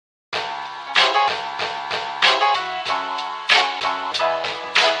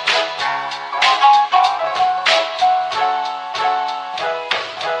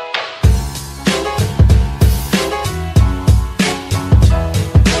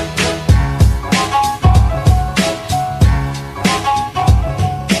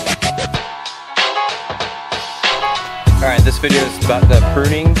video is about the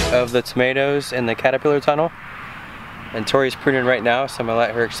pruning of the tomatoes in the caterpillar tunnel. And Tori's pruning right now, so I'm gonna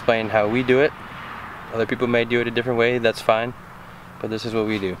let her explain how we do it. Other people may do it a different way, that's fine. But this is what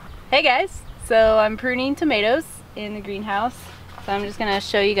we do. Hey guys, so I'm pruning tomatoes in the greenhouse. So I'm just gonna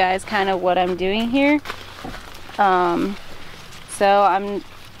show you guys kind of what I'm doing here. So I'm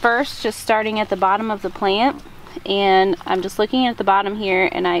first just starting at the bottom of the plant, and I'm just looking at the bottom here,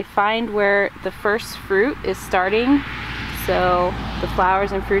 and I find where the first fruit is starting. So the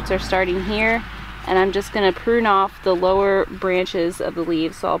flowers and fruits are starting here, and I'm just gonna prune off the lower branches of the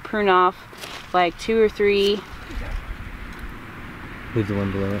leaves. So I'll prune off like 2 or 3. Leave the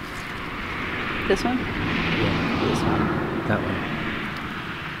one below it. This one? Yeah. This one. That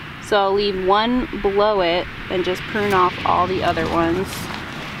one. So I'll leave one below it and just prune off all the other ones.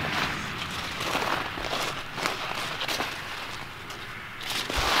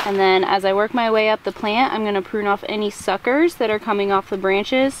 And then as I work my way up the plant, I'm going to prune off any suckers that are coming off the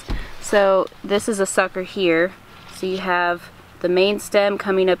branches. So this is a sucker here. So you have the main stem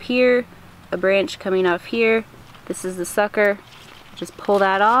coming up here, a branch coming off here. This is the sucker. Just pull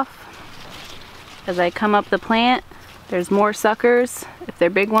that off. As I come up the plant, there's more suckers. If they're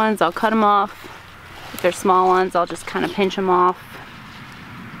big ones, I'll cut them off. If they're small ones, I'll just kind of pinch them off.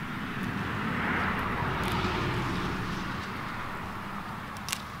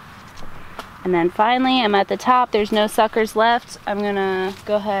 And then finally, I'm at the top. There's no suckers left. I'm gonna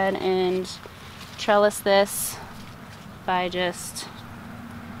go ahead and trellis this by just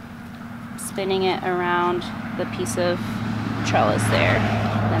spinning it around the piece of trellis there.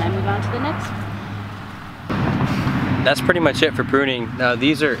 Then I move on to the next. That's pretty much it for pruning. Now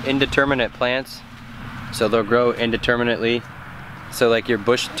these are indeterminate plants, so they'll grow indeterminately. So like your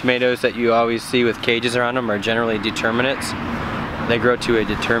bush tomatoes that you always see with cages around them are generally determinates. They grow to a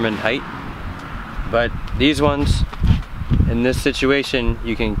determined height. But these ones, in this situation,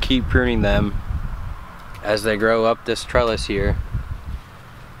 you can keep pruning them as they grow up this trellis here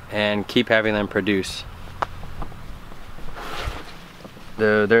and keep having them produce.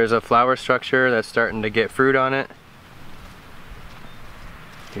 There's a flower structure that's starting to get fruit on it.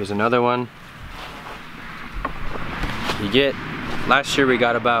 Here's another one. Last year we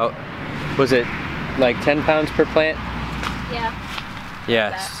got about, was it like 10 pounds per plant? Yeah.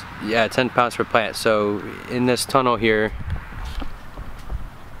 Yes. Yeah, 10 pounds per plant. So in this tunnel here,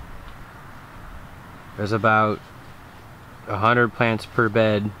 there's about 100 plants per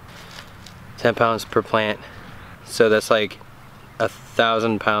bed, 10 pounds per plant. So that's like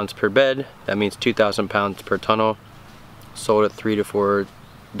 1,000 pounds per bed. That means 2,000 pounds per tunnel. Sold at $3 to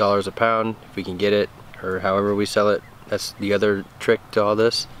 $4 a pound if we can get it, or however we sell it. That's the other trick to all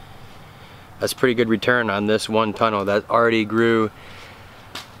this. That's pretty good return on this one tunnel that already grew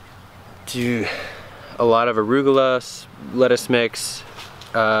to a lot of arugula, lettuce mix,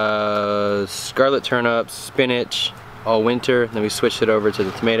 scarlet turnips, spinach all winter. Then we switched it over to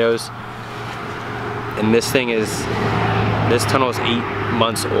the tomatoes. And this tunnel is 8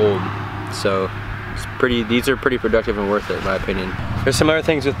 months old. So these are pretty productive and worth it in my opinion. There's some other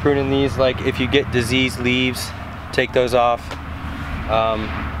things with pruning these, like if you get diseased leaves, take those off.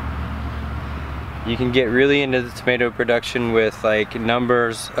 You can get really into the tomato production with like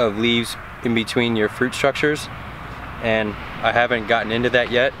numbers of leaves in between your fruit structures, and I haven't gotten into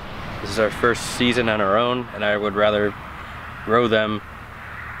that yet. This is our first season on our own, and I would rather grow them,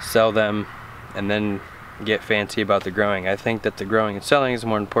 sell them, and then get fancy about the growing. I think that the growing and selling is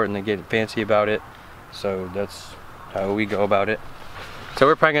more important than getting fancy about it, so that's how we go about it. So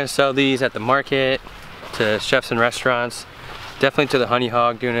we're probably going to sell these at the market, to chefs and restaurants, definitely to the honey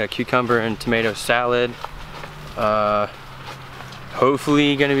hog, doing a cucumber and tomato salad.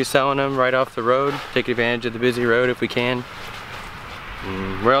 Hopefully going to be selling them right off the road, take advantage of the busy road if we can.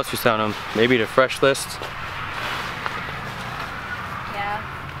 Where else are we selling them? Maybe to Fresh List. Yeah,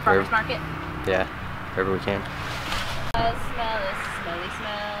 farmer's market. Yeah, wherever we can. I smell this smelly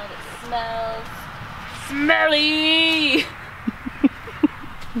smell. It smells smelly.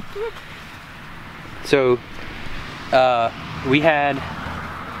 So we had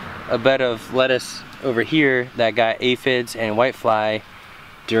a bed of lettuce over here that got aphids and whitefly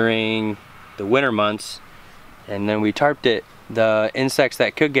during the winter months, and then we tarped it. The insects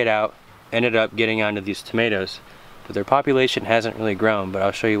that could get out ended up getting onto these tomatoes, but their population hasn't really grown, but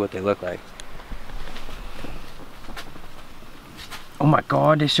I'll show you what they look like. Oh my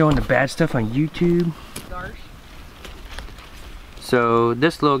god, they're showing the bad stuff on YouTube. So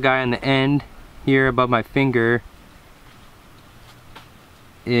this little guy on the end here above my finger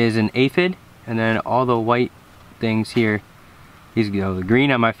is an aphid, and then all the white things here, these go, the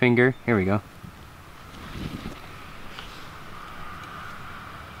green on my finger, here we go.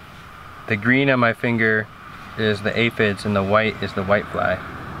 The green on my finger is the aphids and the white is the whitefly.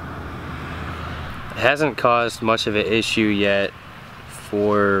 It hasn't caused much of an issue yet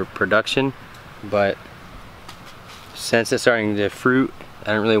for production, but since it's starting to fruit,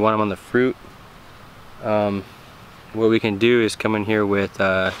 I don't really want them on the fruit. What we can do is come in here with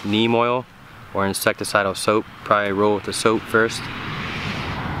neem oil or insecticidal soap. Probably roll with the soap first,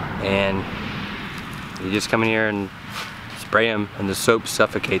 and you just come in here and spray them, and the soap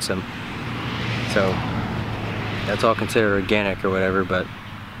suffocates them. So that's all considered organic or whatever, but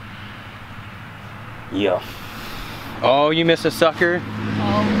yeah. Oh, you missed a sucker?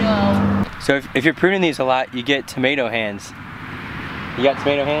 Oh no. So if you're pruning these a lot, you get tomato hands. You got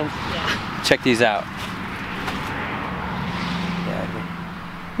tomato hands? Yeah. Check these out.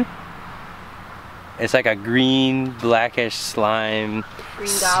 It's like a green, blackish slime.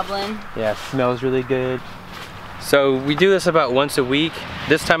 Green goblin. Yeah, smells really good. So we do this about once a week.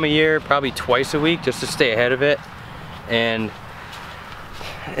 This time of year, probably twice a week, just to stay ahead of it. And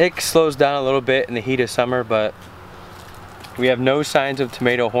it slows down a little bit in the heat of summer, but we have no signs of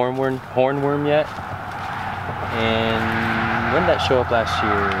tomato hornworm yet. And when did that show up last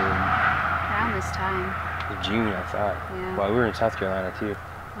year? Around this time. In June, I thought. Yeah. Well, we were in South Carolina too.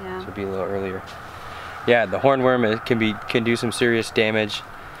 Yeah. So it'd be a little earlier. Yeah, the hornworm can do some serious damage.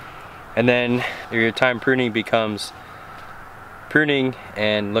 And then your time pruning becomes pruning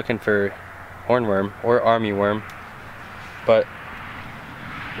and looking for hornworm or armyworm. But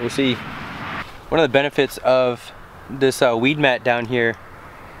we'll see. One of the benefits of this weed mat down here,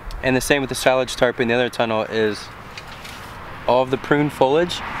 and the same with the silage tarp in the other tunnel, is all of the pruned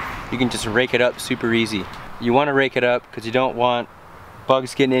foliage, you can just rake it up super easy. You want to rake it up because you don't want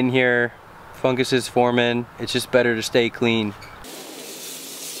bugs getting in here, funguses forming. It's just better to stay clean.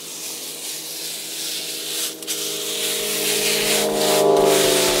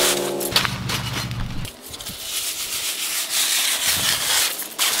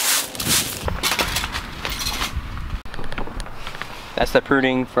 That's the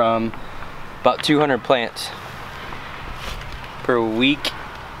pruning from about 200 plants per week.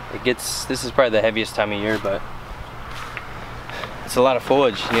 This is probably the heaviest time of year, but it's a lot of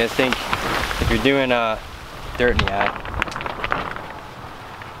foliage. You gotta think, if you're doing dirt in the eye.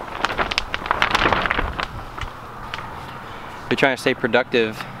 If you're trying to stay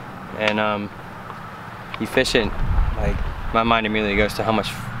productive and efficient, like, my mind immediately goes to how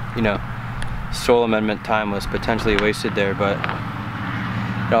much, soil amendment time was potentially wasted there, but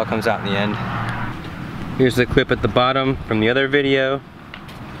it all comes out in the end. Here's the clip at the bottom from the other video,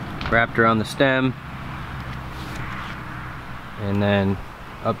 wrapped around the stem, and then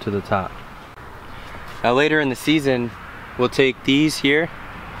up to the top. Now later in the season, we'll take these here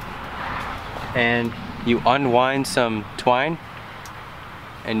and you unwind some twine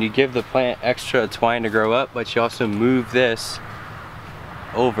and you give the plant extra twine to grow up, but you also move this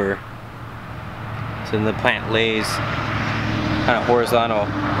over so then the plant lays kind of horizontal,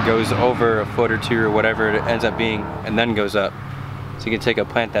 goes over a foot or two or whatever it ends up being, and then goes up. So you can take a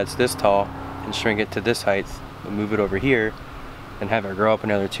plant that's this tall and shrink it to this height, and move it over here, and have it grow up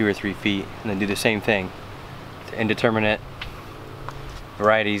another 2 or 3 feet, and then do the same thing to indeterminate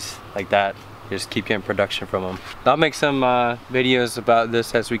varieties like that. Just keep getting production from them. I'll make some videos about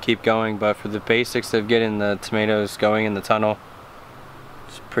this as we keep going, but for the basics of getting the tomatoes going in the tunnel,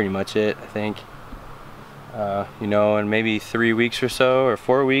 that's pretty much it, I think. In maybe 3 weeks or so, or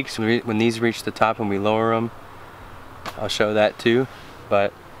 4 weeks, when these reach the top and we lower them, I'll show that too.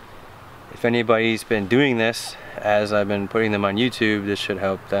 But if anybody's been doing this as I've been putting them on YouTube, this should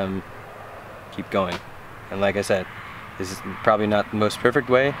help them keep going. And like I said, this is probably not the most perfect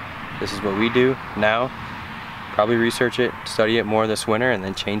way. This is what we do now. Probably research it, study it more this winter, and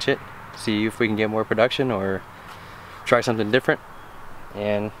then change it. See if we can get more production or try something different.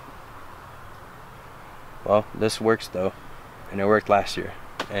 And well, this works though, and it worked last year,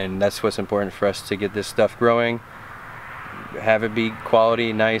 and that's what's important for us, to get this stuff growing, have it be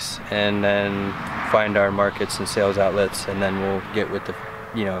quality, nice, and then find our markets and sales outlets, and then we'll get with the,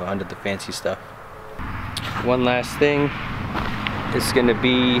 onto the fancy stuff. One last thing, it's going to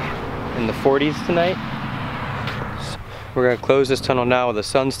be in the 40s tonight. So we're going to close this tunnel now with the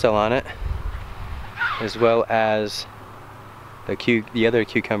sun still on it, as well as the other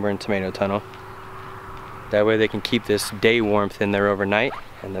cucumber and tomato tunnel. That way they can keep this day warmth in there overnight,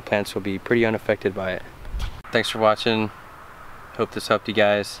 and the plants will be pretty unaffected by it. Thanks for watching. Hope this helped you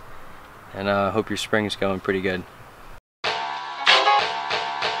guys, and hope your spring's going pretty good.